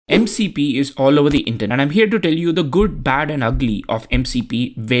MCP is all over the internet, and I'm here to tell you the good, bad, and ugly of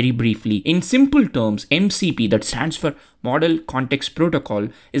MCP very briefly. In simple terms, MCP, that stands for Model Context Protocol,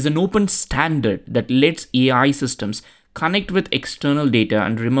 is an open standard that lets AI systems connect with external data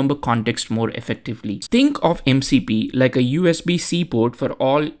and remember context more effectively. Think of MCP like a USB-C port for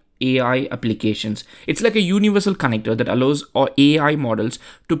all AI applications. It's like a universal connector that allows our AI models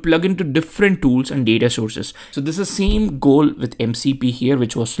to plug into different tools and data sources. So this is the same goal with MCP here,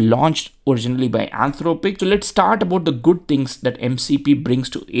 which was launched originally by Anthropic. So let's start about the good things that MCP brings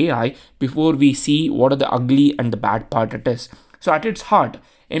to AI before we see what are the ugly and the bad part it is. So at its heart,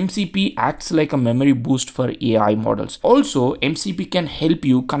 MCP acts like a memory boost for AI models. Also, MCP can help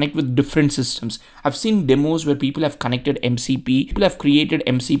you connect with different systems. I've seen demos where people have connected MCP, people have created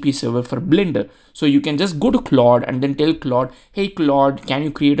MCP server for Blender. So you can just go to Claude and then tell Claude, hey Claude, can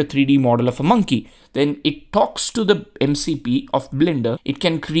you create a 3D model of a monkey? Then it talks to the MCP of Blender. It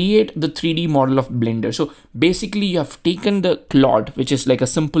can create the 3D model of Blender. So basically you have taken the Claude, which is like a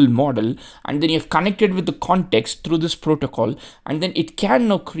simple model, and then you have connected with the context through this protocol, and then it can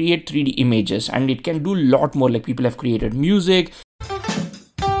now create 3D images, and it can do a lot more. Like people have created music.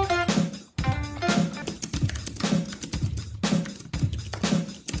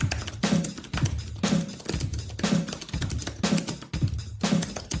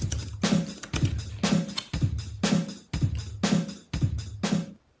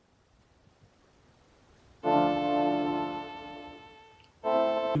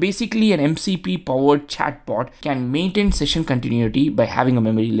 Basically, an MCP powered chatbot can maintain session continuity by having a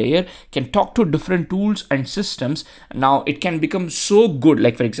memory layer, can talk to different tools and systems. Now it can become so good,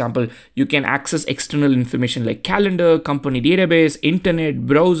 like for example, you can access external information like calendar, company database, internet,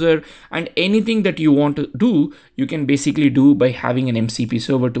 browser, and anything that you want to do, you can basically do by having an MCP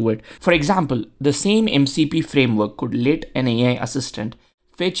server to it. For example, the same MCP framework could let an AI assistant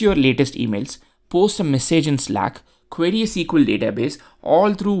fetch your latest emails, post a message in Slack, query a SQL database,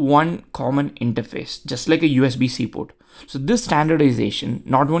 all through one common interface, just like a USB-C port. So this standardization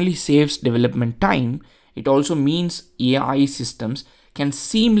not only saves development time, it also means AI systems can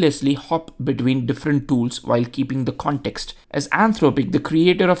seamlessly hop between different tools while keeping the context. As Anthropic, the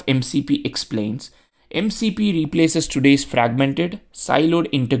creator of MCP, explains, MCP replaces today's fragmented, siloed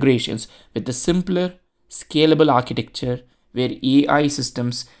integrations with a simpler, scalable architecture where AI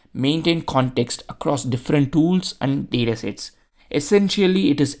systems maintain context across different tools and datasets. Essentially,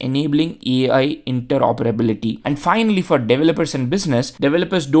 it is enabling AI interoperability. And finally, for developers and business,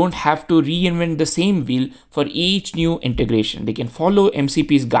 developers don't have to reinvent the same wheel for each new integration. They can follow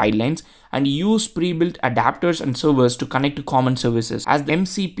MCP's guidelines and use pre-built adapters and servers to connect to common services. As the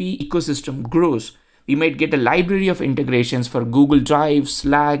MCP ecosystem grows, we might get a library of integrations for Google Drive,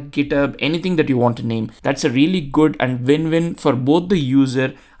 Slack, GitHub, anything that you want to name. That's a really good and win-win for both the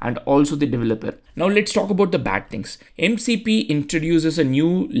user and also the developer. Now let's talk about the bad things. MCP introduces a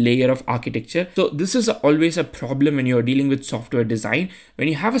new layer of architecture. So this is always a problem when you're dealing with software design. When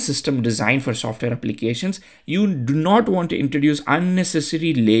you have a system designed for software applications, you do not want to introduce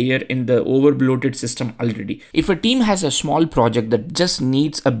unnecessary layer in the overbloated system already. If a team has a small project that just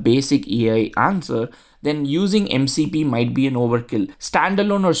needs a basic AI answer, then using MCP might be an overkill.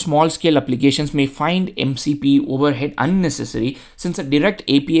 Standalone or small scale applications may find MCP overhead unnecessary, since a direct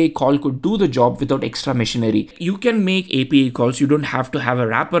API call could do the job without extra machinery. You can make API calls, you don't have to have a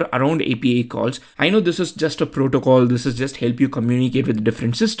wrapper around API calls. I know this is just a protocol, this is just help you communicate with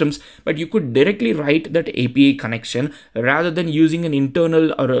different systems, but you could directly write that API connection rather than using an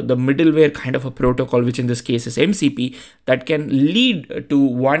internal or the middleware kind of a protocol, which in this case is MCP, that can lead to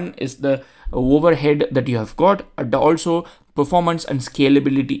one is the overhead that you have got, and also performance and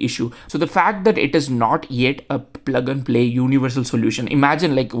scalability issue. So the fact that it is not yet a plug and play universal solution,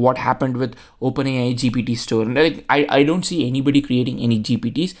 imagine like what happened with OpenAI GPT store. Like I don't see anybody creating any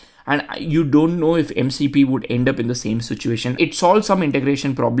GPTs, and you don't know if MCP would end up in the same situation. It solves some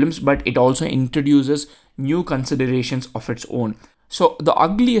integration problems, but it also introduces new considerations of its own. So the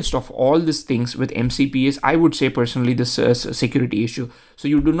ugliest of all these things with MCP is, I would say personally, this security issue. So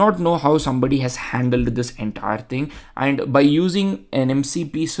you do not know how somebody has handled this entire thing, and by using an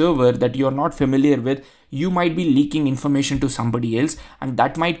MCP server that you're not familiar with, you might be leaking information to somebody else, and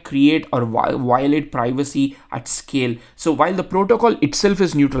that might create or violate privacy at scale. So while the protocol itself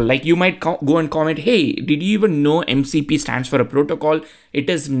is neutral, like you might go and comment, hey, did you even know MCP stands for a protocol? It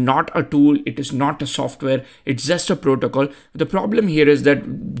is not a tool, it is not a software, it's just a protocol. The problem here is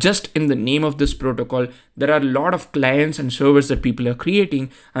that just in the name of this protocol, there are a lot of clients and servers that people are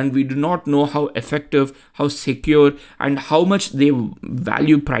creating, and we do not know how effective, how secure, and how much they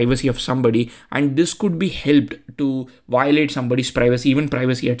value privacy of somebody, and this could be helped to violate somebody's privacy, even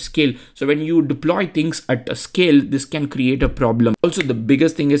privacy at scale. So when you deploy things at a scale, this can create a problem. Also, the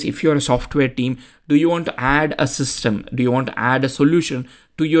biggest thing is, if you're a software team, do you want to add a system? Do you want to add a solution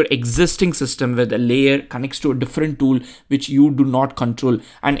to your existing system where the layer connects to a different tool which you do not control?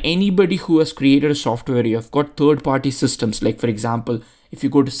 And anybody who has created a software, you have got third-party systems. Like for example, if you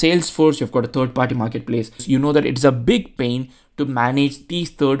go to Salesforce, you've got a third-party marketplace. You know that it's a big pain to manage these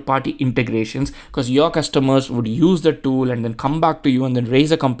third-party integrations, because your customers would use the tool and then come back to you and then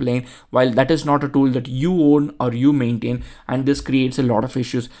raise a complaint, while that is not a tool that you own or you maintain, and this creates a lot of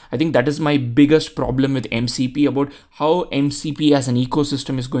issues. I think that is my biggest problem with MCP, about how MCP as an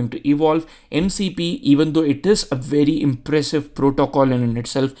ecosystem is going to evolve. MCP, even though it is a very impressive protocol in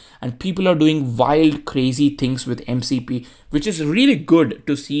itself, and people are doing wild, crazy things with MCP, which is really good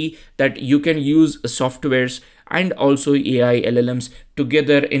to see that you can use softwares and also AI LLMs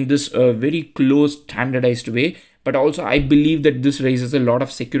together in this very close standardized way. But also I believe that this raises a lot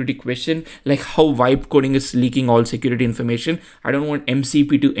of security question, like how vibe coding is leaking all security information. I don't want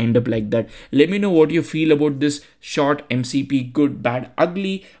MCP to end up like that. Let me know what you feel about this short MCP, good, bad,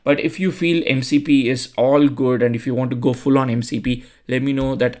 ugly. But if you feel MCP is all good, and if you want to go full on MCP, let me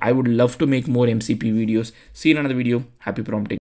know. That I would love to make more MCP videos. See you in another video. Happy prompting.